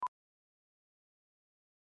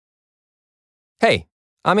Hey,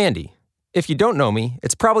 I'm Andy. If you don't know me,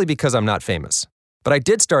 it's probably because I'm not famous. But I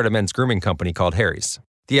did start a men's grooming company called Harry's.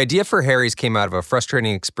 The idea for Harry's came out of a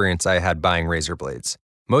frustrating experience I had buying razor blades.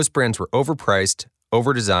 Most brands were overpriced,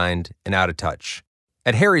 overdesigned, and out of touch.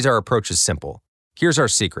 At Harry's, our approach is simple. Here's our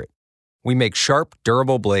secret. We make sharp,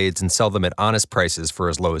 durable blades and sell them at honest prices for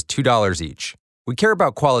as low as $2 each. We care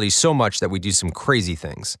about quality so much that we do some crazy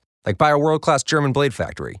things, like buy a world-class German blade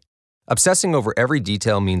factory. Obsessing over every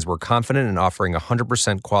detail means we're confident in offering a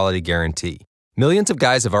 100% quality guarantee. Millions of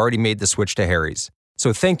guys have already made the switch to Harry's,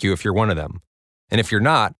 so thank you if you're one of them. And if you're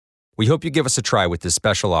not, we hope you give us a try with this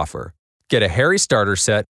special offer. Get a Harry's starter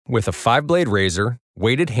set with a 5-blade razor,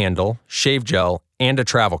 weighted handle, shave gel, and a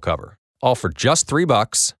travel cover, all for just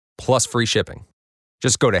 $3 plus free shipping.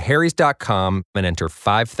 Just go to harrys.com and enter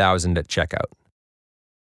 5000 at checkout.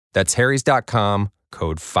 That's harrys.com,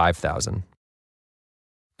 code 5000.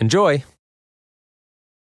 Enjoy.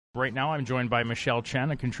 Right now, I'm joined by Michelle Chen,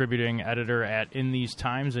 a contributing editor at In These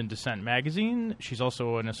Times and Dissent Magazine. She's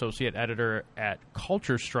also an associate editor at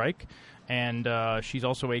Culture Strike, and she's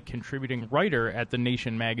also a contributing writer at The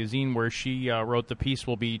Nation magazine, where she wrote the piece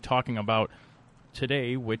we'll be talking about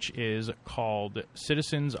today, which is called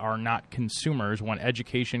 "Citizens Are Not Consumers: When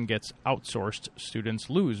Education Gets Outsourced, Students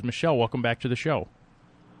Lose." Michelle, welcome back to the show.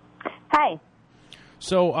 Hi.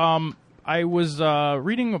 So, I was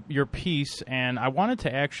reading your piece, and I wanted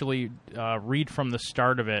to actually read from the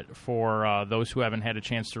start of it for those who haven't had a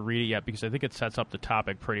chance to read it yet, because I think it sets up the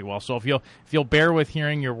topic pretty well. So if you'll bear with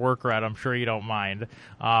hearing your work read, I'm sure you don't mind.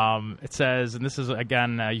 It says, and this is,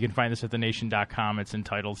 again, you can find this at thenation.com. It's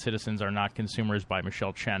entitled "Citizens Are Not Consumers" by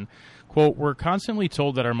Michelle Chen. Quote, "We're constantly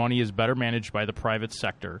told that our money is better managed by the private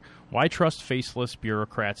sector. Why trust faceless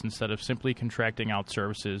bureaucrats instead of simply contracting out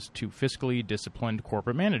services to fiscally disciplined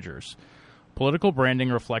corporate managers? Political branding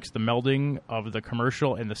reflects the melding of the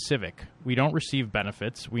commercial and the civic. We don't receive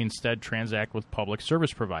benefits. We instead transact with public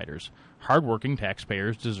service providers. Hardworking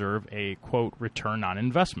taxpayers deserve a, quote, return on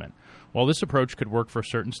investment. While this approach could work for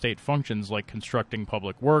certain state functions like constructing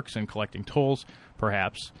public works and collecting tolls,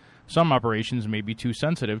 perhaps, some operations may be too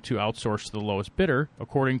sensitive to outsource to the lowest bidder,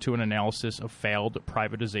 according to an analysis of failed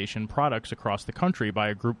privatization products across the country by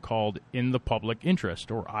a group called In the Public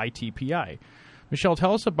Interest, or ITPI. Michelle,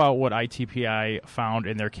 tell us about what ITPI found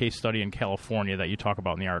in their case study in California that you talk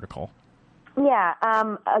about in the article. Yeah,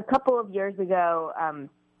 a couple of years ago,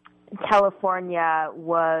 California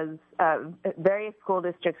was, various school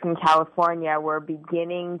districts in California were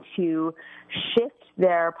beginning to shift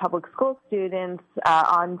their public school students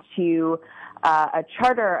onto a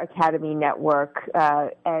charter academy network,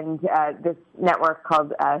 and this network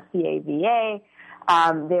called CAVA.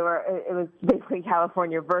 It was basically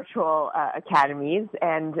California Virtual Academies,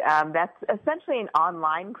 and that's essentially an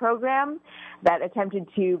online program that attempted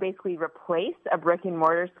to basically replace a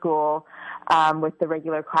brick-and-mortar school with the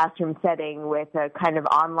regular classroom setting with a kind of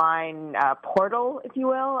online portal, if you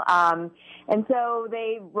will. And so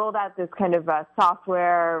they rolled out this kind of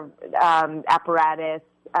software apparatus,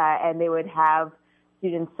 and they would have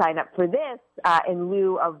students sign up for this in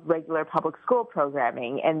lieu of regular public school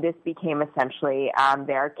programming, and this became essentially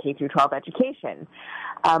their K-12 education.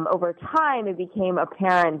 Over time, it became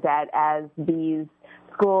apparent that as these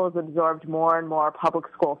schools absorbed more and more public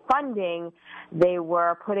school funding, they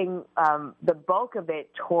were putting the bulk of it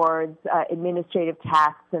towards administrative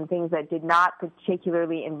tasks and things that did not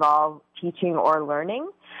particularly involve teaching or learning.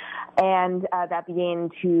 And that began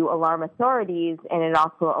to alarm authorities, and it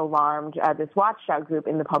also alarmed this watchdog group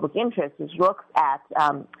In the Public Interest, which looks at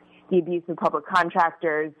the abuse of public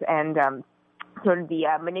contractors and sort of the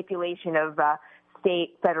manipulation of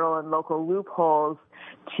state, federal, and local loopholes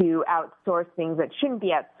to outsource things that shouldn't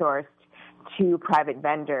be outsourced to private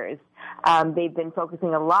vendors. They've been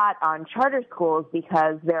focusing a lot on charter schools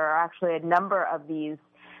because there are actually a number of these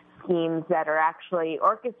schemes that are actually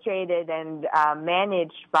orchestrated and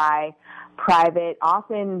managed by private,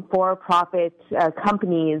 often for-profit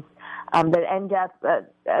companies that end up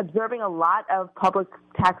absorbing a lot of public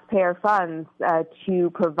taxpayer funds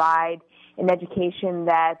to provide an education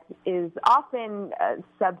that is often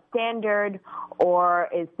substandard or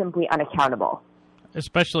is simply unaccountable.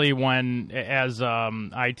 Especially when, as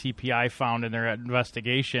ITPI found in their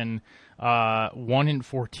investigation, 1 in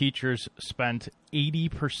 4 teachers spent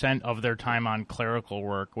 80% of their time on clerical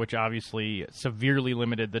work, which obviously severely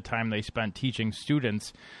limited the time they spent teaching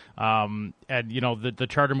students. And, the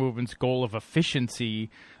charter movement's goal of efficiency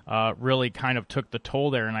really kind of took the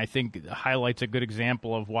toll there, and I think highlights a good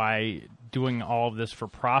example of why doing all of this for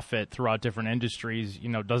profit throughout different industries,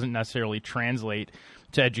 doesn't necessarily translate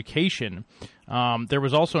to education. There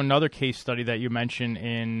was also another case study that you mentioned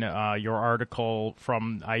in your article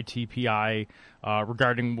from ITPI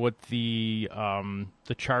regarding what the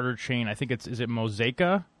charter chain, I think is it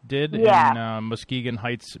Mosaica, did in Muskegon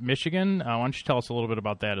Heights, Michigan. Why don't you tell us a little bit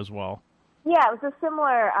about that as well? Yeah, it was a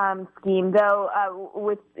similar scheme, though.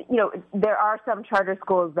 There are some charter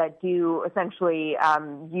schools that do essentially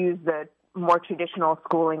use the more traditional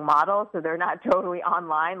schooling model, so they're not totally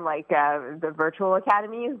online like the virtual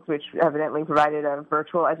academies, which evidently provided a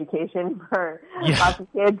virtual education for lots of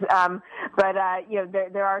kids. But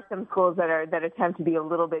there are some schools that attempt to be a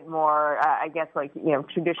little bit more,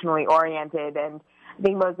 traditionally oriented. And I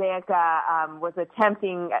think Mosaica was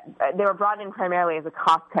attempting. They were brought in primarily as a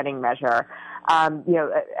cost-cutting measure.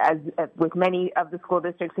 As with many of the school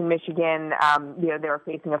districts in Michigan, they were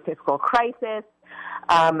facing a fiscal crisis.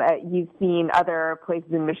 You've seen other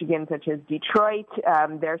places in Michigan, such as Detroit.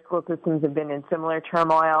 Their school systems have been in similar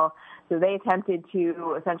turmoil. So they attempted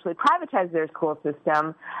to essentially privatize their school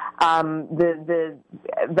system. The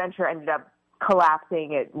venture ended up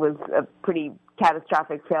collapsing. It was a pretty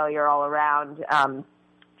catastrophic failure all around.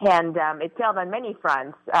 And it failed on many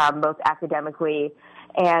fronts, both academically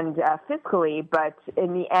and fiscally. But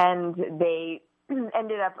in the end, they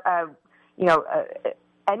ended up,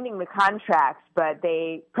 ending the contract, but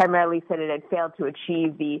they primarily said it had failed to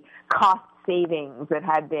achieve the cost savings that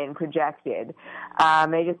had been projected.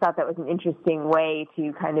 They just thought that was an interesting way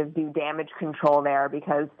to kind of do damage control there,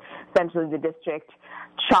 because essentially the district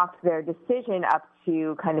chalked their decision up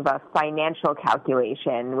to kind of a financial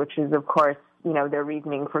calculation, which is, of course, their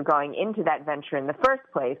reasoning for going into that venture in the first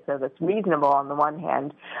place, so that's reasonable on the one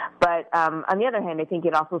hand. But on the other hand, I think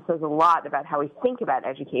it also says a lot about how we think about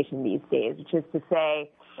education these days, which is to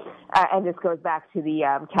say, and this goes back to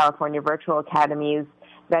the California Virtual Academies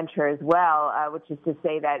venture as well, which is to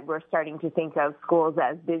say that we're starting to think of schools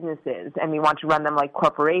as businesses, and we want to run them like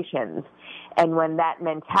corporations. And when that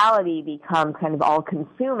mentality becomes kind of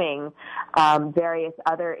all-consuming, various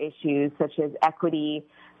other issues such as equity,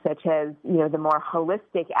 such as, the more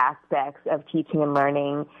holistic aspects of teaching and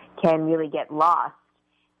learning can really get lost.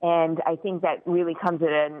 And I think that really comes at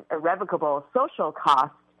an irrevocable social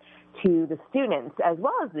cost to the students as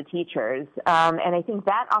well as the teachers. And I think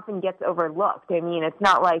that often gets overlooked. I mean, it's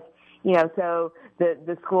not like, so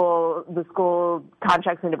the school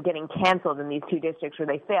contracts end up getting canceled in these two districts where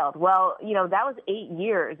they failed. Well, that was 8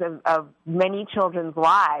 years of many children's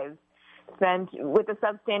lives spent with a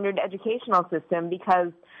substandard educational system because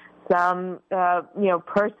some,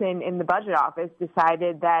 person in the budget office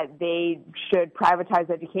decided that they should privatize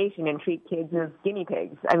education and treat kids as guinea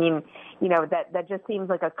pigs. I mean, that just seems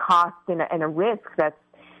like a cost and a risk that's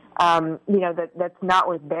not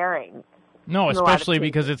worth bearing. No, especially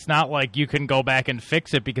because it's not like you can go back and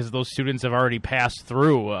fix it because those students have already passed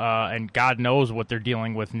through, and God knows what they're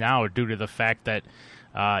dealing with now due to the fact that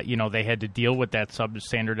they had to deal with that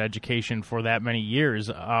substandard education for that many years.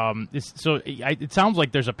 It sounds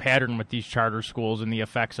like there's a pattern with these charter schools and the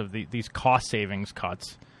effects of these cost savings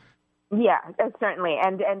cuts. Yeah, certainly.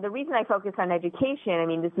 And the reason I focus on education, I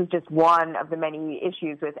mean, this is just one of the many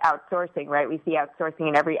issues with outsourcing, right? We see outsourcing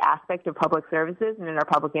in every aspect of public services and in our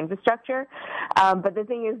public infrastructure. But the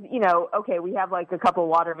thing is, we have like a couple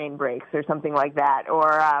water main breaks or something like that,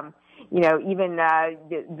 or even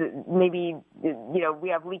maybe we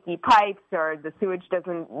have leaky pipes, or the sewage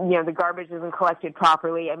doesn't, the garbage isn't collected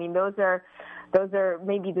properly. I mean, those are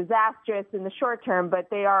maybe disastrous in the short term, but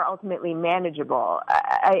they are ultimately manageable.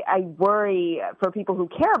 I worry for people who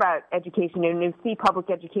care about education and who see public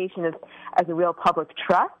education as a real public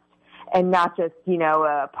trust and not just,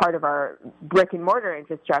 a part of our brick and mortar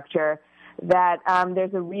infrastructure, that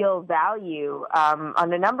there's a real value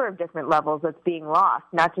on a number of different levels that's being lost.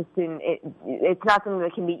 Not just it's not something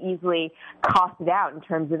that can be easily costed out in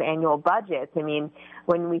terms of annual budgets. I mean,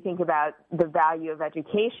 when we think about the value of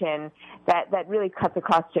education, that really cuts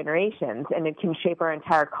across generations, and it can shape our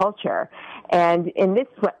entire culture. And in this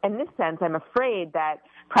sense, I'm afraid that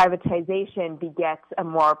privatization begets a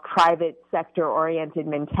more private sector-oriented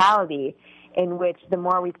mentality, in which the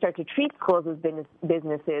more we start to treat schools as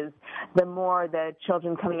businesses, the more the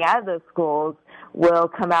children coming out of those schools will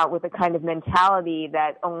come out with a kind of mentality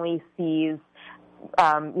that only sees,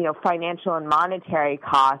 financial and monetary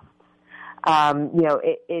costs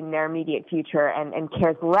in their immediate future and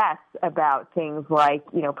cares less about things like,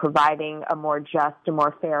 providing a more just, a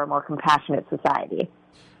more fair, a more compassionate society.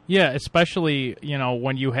 Yeah, especially,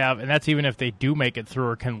 when you have, and that's even if they do make it through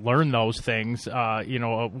or can learn those things,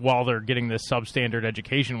 while they're getting this substandard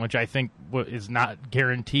education, which I think is not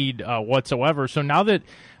guaranteed whatsoever. So now that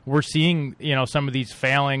we're seeing, some of these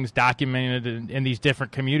failings documented in these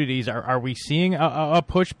different communities, are we seeing a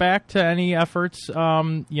pushback to any efforts,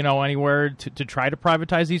 anywhere to try to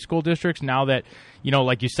privatize these school districts now that,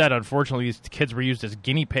 like you said, unfortunately, these kids were used as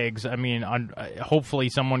guinea pigs? I mean, hopefully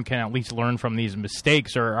someone can at least learn from these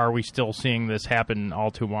mistakes, or are we still seeing this happen all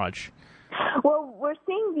too much? Well, we're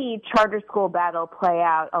seeing the charter school battle play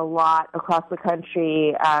out a lot across the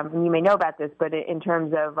country. And you may know about this, but in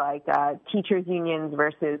terms of teachers' unions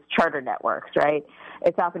versus charter networks, right?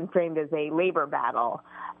 It's often framed as a labor battle.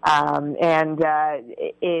 In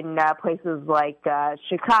places like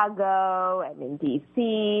Chicago and in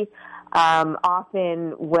D.C.,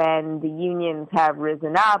 often when the unions have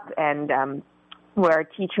risen up and where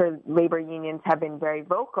teacher labor unions have been very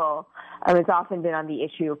vocal, it's often been on the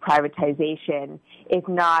issue of privatization. If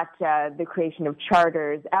not the creation of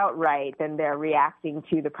charters outright, then they're reacting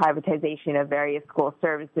to the privatization of various school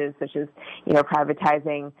services, such as,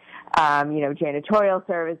 privatizing, janitorial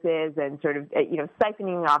services and sort of,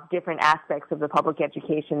 siphoning off different aspects of the public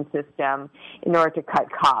education system in order to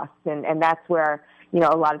cut costs. And that's where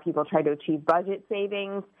a lot of people try to achieve budget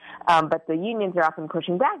savings, but the unions are often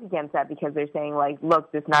pushing back against that because they're saying,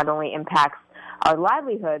 look, this not only impacts our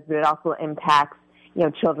livelihoods, but it also impacts,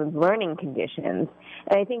 children's learning conditions.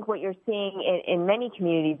 And I think what you're seeing in many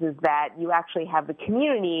communities is that you actually have the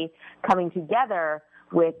community coming together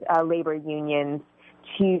with labor unions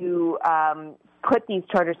to put these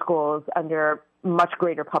charter schools under much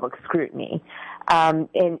greater public scrutiny.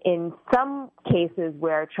 In some cases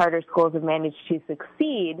where charter schools have managed to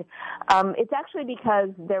succeed, it's actually because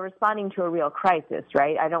they're responding to a real crisis,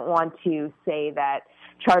 right? I don't want to say that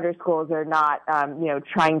charter schools are not,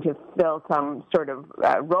 trying to fill some sort of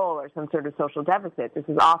role or some sort of social deficit. This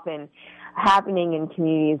is often happening in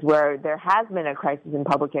communities where there has been a crisis in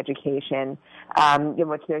public education, in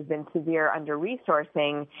which there's been severe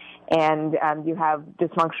under-resourcing, and you have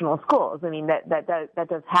dysfunctional schools. I mean, that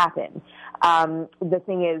does happen. The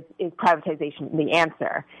thing is privatization the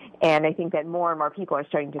answer? And I think that more and more people are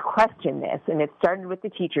starting to question this. And it started with the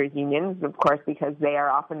teachers' unions, of course, because they are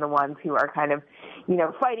often the ones who are kind of,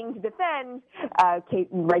 fighting to defend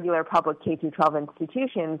regular public K-12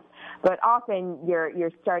 institutions. But often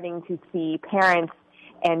you're starting to see parents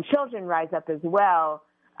and children rise up as well,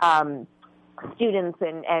 students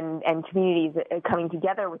and communities coming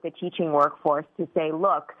together with the teaching workforce to say,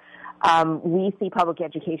 look, we see public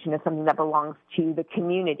education as something that belongs to the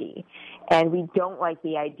community, and we don't like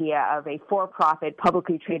the idea of a for-profit,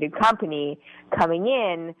 publicly traded company coming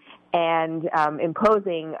in and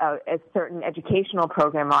imposing a certain educational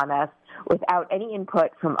program on us without any input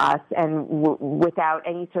from us and without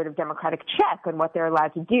any sort of democratic check on what they're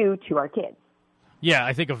allowed to do to our kids. Yeah,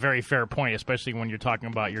 I think a very fair point, especially when you're talking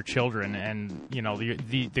about your children and,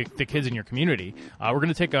 the kids in your community. We're going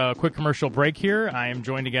to take a quick commercial break here. I am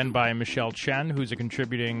joined again by Michelle Chen, who's a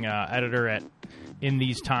contributing editor at In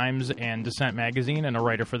These Times and Dissent Magazine and a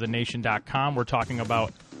writer for TheNation.com. We're talking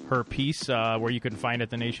about her piece, where you can find at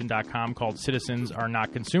TheNation.com, called Citizens Are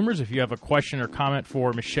Not Consumers. If you have a question or comment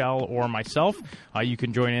for Michelle or myself, you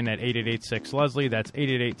can join in at 888-6-LESLIE. That's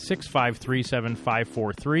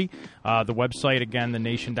 888-653-7543. The website, again,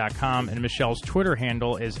 TheNation.com. And Michelle's Twitter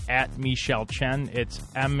handle is at Michelle Chen. It's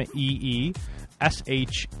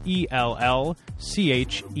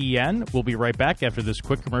MEESHELLCHEN. We'll be right back after this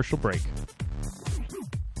quick commercial break.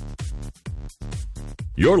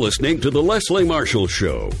 You're listening to The Leslie Marshall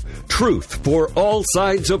Show. Truth for all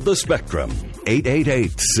sides of the spectrum.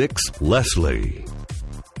 888-6-LESLIE.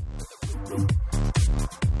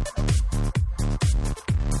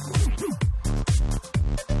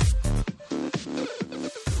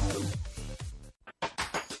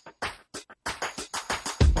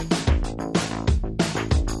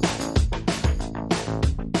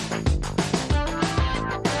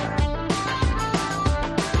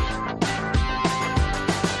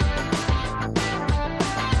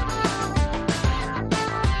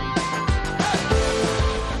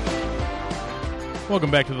 Welcome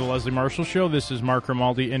back to the Leslie Marshall Show. This is Mark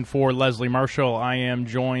Grimaldi in for Leslie Marshall. I am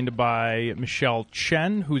joined by Michelle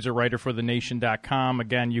Chen, who's a writer for TheNation.com.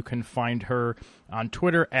 Again, you can find her on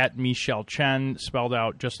Twitter at Michelle Chen, spelled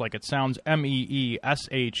out just like it sounds,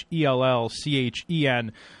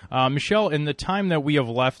 MEESHELLCHEN. Michelle, in the time that we have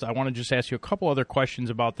left, I want to just ask you a couple other questions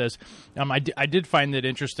about this. I did find it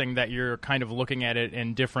interesting that you're kind of looking at it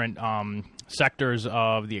in different sectors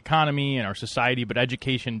of the economy and our society, but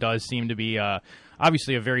education does seem to be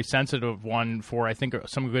obviously a very sensitive one for, I think,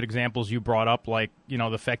 some good examples you brought up, like,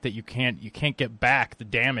 the fact that you can't get back the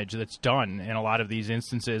damage that's done in a lot of these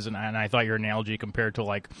instances. And I thought your analogy compared to,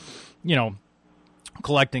 like,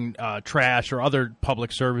 collecting trash or other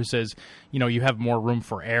public services, you have more room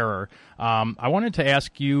for error. I wanted to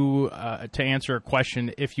ask you to answer a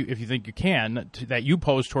question, if you think you can, that you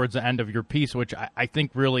posed towards the end of your piece, which I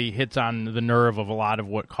think really hits on the nerve of a lot of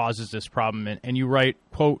what causes this problem. And you write,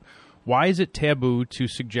 quote, "Why is it taboo to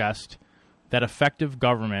suggest that effective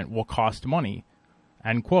government will cost money?"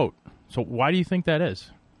 End quote. So why do you think that is?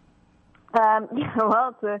 Well,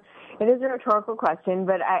 it is a rhetorical question,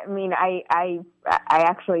 but I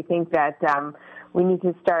actually think that we need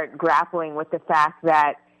to start grappling with the fact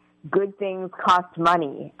that good things cost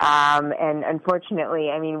money, and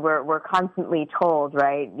unfortunately, we're constantly told,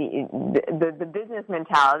 right? The business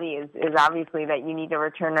mentality is obviously that you need a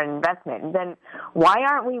return on investment. And then why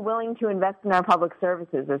aren't we willing to invest in our public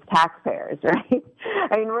services as taxpayers, right?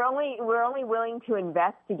 We're only willing to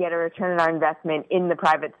invest to get a return on our investment in the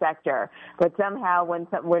private sector, but somehow when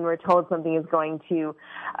we're told something is going to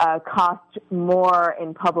cost more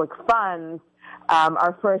in public funds,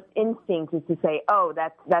 our first instinct is to say, "Oh,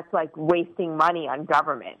 that's like wasting money on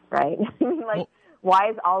government," right? Why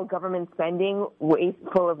is all government spending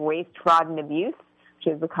full of waste, fraud, and abuse, which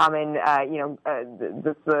is the common,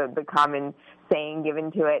 the common saying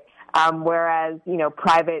given to it, whereas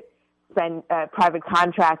private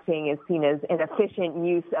contracting is seen as an efficient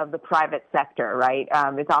use of the private sector, right?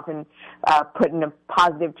 It's often put in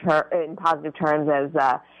positive terms as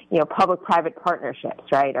public-private partnerships,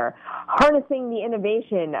 right? Or harnessing the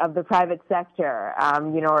innovation of the private sector,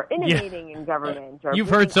 or innovating in government. Or you've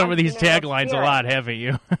heard some of these taglines a lot, haven't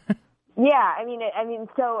you? Yeah,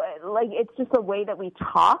 so it's just the way that we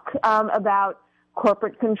talk about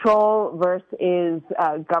corporate control versus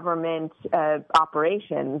government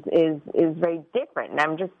operations is very different. And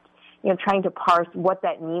I'm just trying to parse what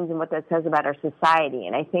that means and what that says about our society.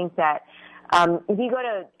 And I think that if you go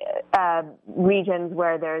to regions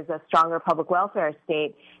where there's a stronger public welfare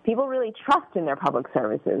state, people really trust in their public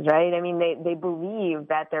services, right? They believe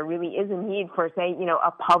that there really is a need for, say,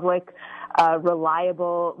 a public,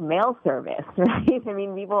 reliable mail service, right?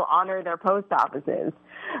 People honor their post offices,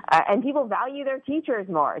 and people value their teachers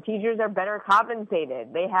more. Teachers are better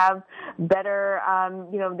compensated. They have better,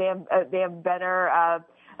 they have better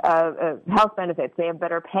health benefits. They have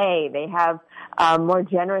better pay. They have more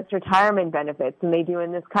generous retirement benefits than they do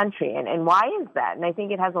in this country. And why is that? And I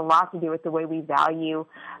think it has a lot to do with the way we value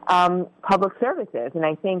public services. And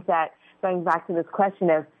I think that going back to this question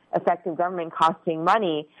of effective government costing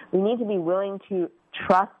money, we need to be willing to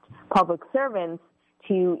trust public servants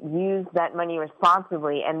to use that money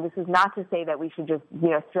responsibly. And this is not to say that we should just,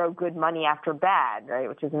 throw good money after bad, right,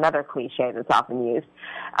 which is another cliche that's often used.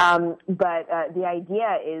 But the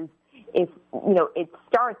idea is, it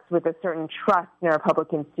starts with a certain trust in our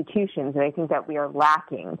public institutions, and I think that we are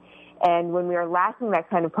lacking. And when we are lacking that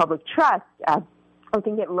kind of public trust, I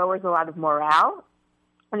think it lowers a lot of morale.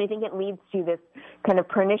 And I think it leads to this kind of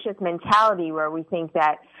pernicious mentality where we think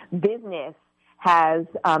that business has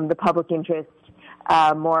the public interest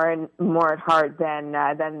more at heart than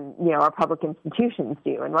our public institutions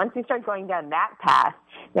do. And once we start going down that path,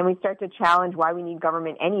 then we start to challenge why we need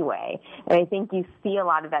government anyway. And I think you see a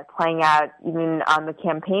lot of that playing out even on the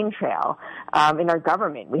campaign trail in our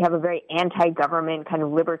government. We have a very anti-government kind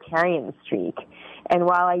of libertarian streak. And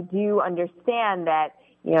while I do understand that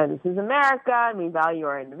this is America and we value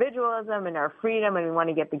our individualism and our freedom and we want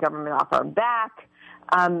to get the government off our back,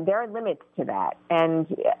 there are limits to that. And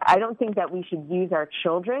I don't think that we should use our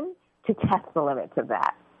children to test the limits of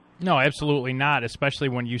that. No, absolutely not, especially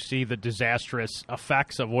when you see the disastrous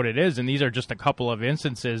effects of what it is. And these are just a couple of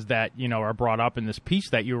instances that, are brought up in this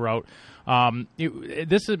piece that you wrote.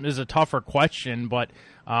 This is a tougher question, but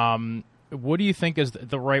what do you think is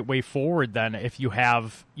the right way forward then if you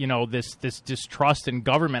have, this distrust in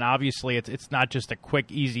government? Obviously, it's not just a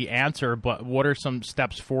quick, easy answer, but what are some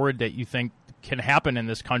steps forward that you think can happen in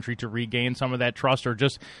this country to regain some of that trust, or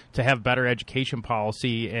just to have better education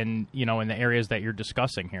policy in the areas that you're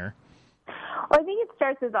discussing here? Well, I think it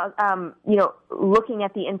starts with, looking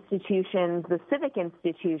at the institutions, the civic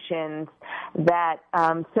institutions that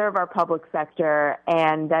serve our public sector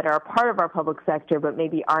and that are a part of our public sector, but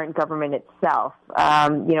maybe aren't government itself.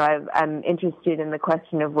 I'm interested in the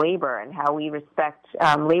question of labor and how we respect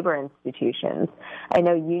labor institutions. I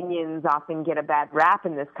know unions often get a bad rap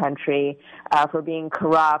in this country for being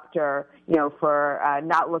corrupt or, for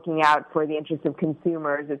not looking out for the interests of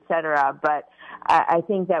consumers, et cetera. But I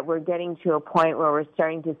think that we're getting to a point where we're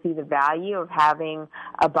starting to see the value of having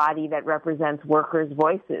a body that represents workers'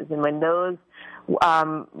 voices. And when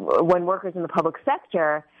workers in the public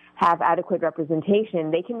sector have adequate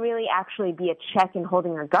representation, they can really actually be a check in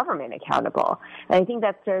holding our government accountable. And I think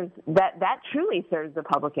that truly serves the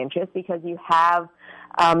public interest, because you have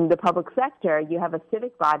the public sector, you have a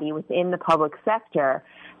civic body within the public sector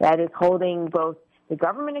that is holding both the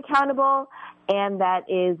government accountable and that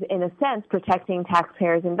is, in a sense, protecting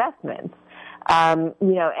taxpayers' investments. And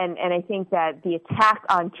I think that the attack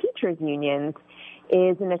on teachers' unions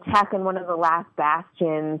is an attack on one of the last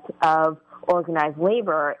bastions of organized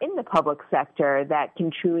labor in the public sector that can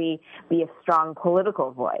truly be a strong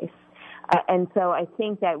political voice. And so I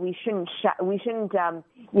think that we shouldn't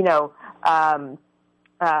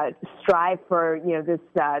strive for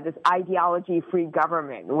this ideology-free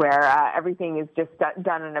government where everything is just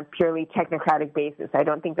done on a purely technocratic basis. I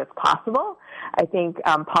don't think that's possible. I think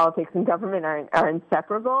politics and government are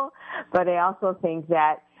inseparable, but I also think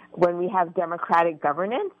that when we have democratic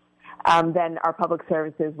governance, then our public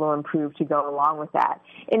services will improve to go along with that.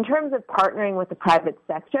 In terms of partnering with the private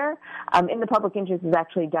sector, In the Public Interest has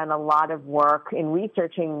actually done a lot of work in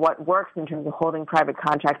researching what works in terms of holding private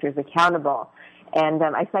contractors accountable. And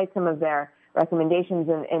I cite some of their recommendations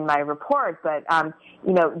in my report, but,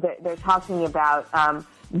 they're talking about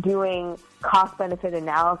doing cost-benefit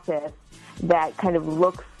analysis that kind of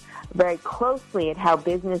looks very closely at how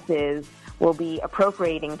businesses will be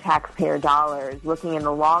appropriating taxpayer dollars, looking in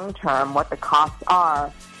the long term what the costs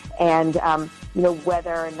are, and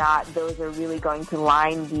whether or not those are really going to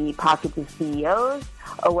line the pockets of CEOs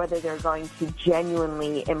or whether they're going to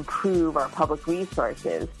genuinely improve our public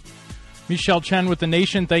resources. Michelle Chen with The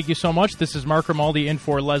Nation, thank you so much. This is Mark Grimaldi in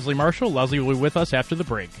for Leslie Marshall. Leslie will be with us after the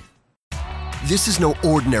break. This is no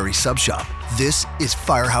ordinary sub shop. This is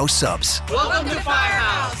Firehouse Subs. Welcome to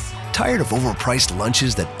Firehouse. Tired of overpriced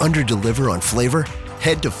lunches that underdeliver on flavor?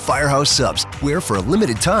 Head to Firehouse Subs, where for a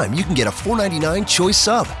limited time you can get a $4.99 choice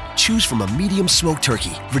sub. Choose from a medium smoked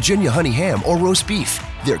turkey, Virginia honey ham, or roast beef.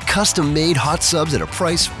 They're custom-made hot subs at a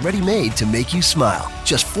price ready-made to make you smile.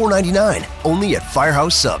 Just $4.99, only at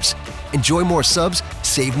Firehouse Subs. Enjoy more subs,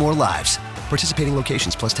 save more lives. Participating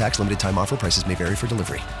locations plus tax, limited time offer. Prices may vary for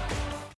delivery.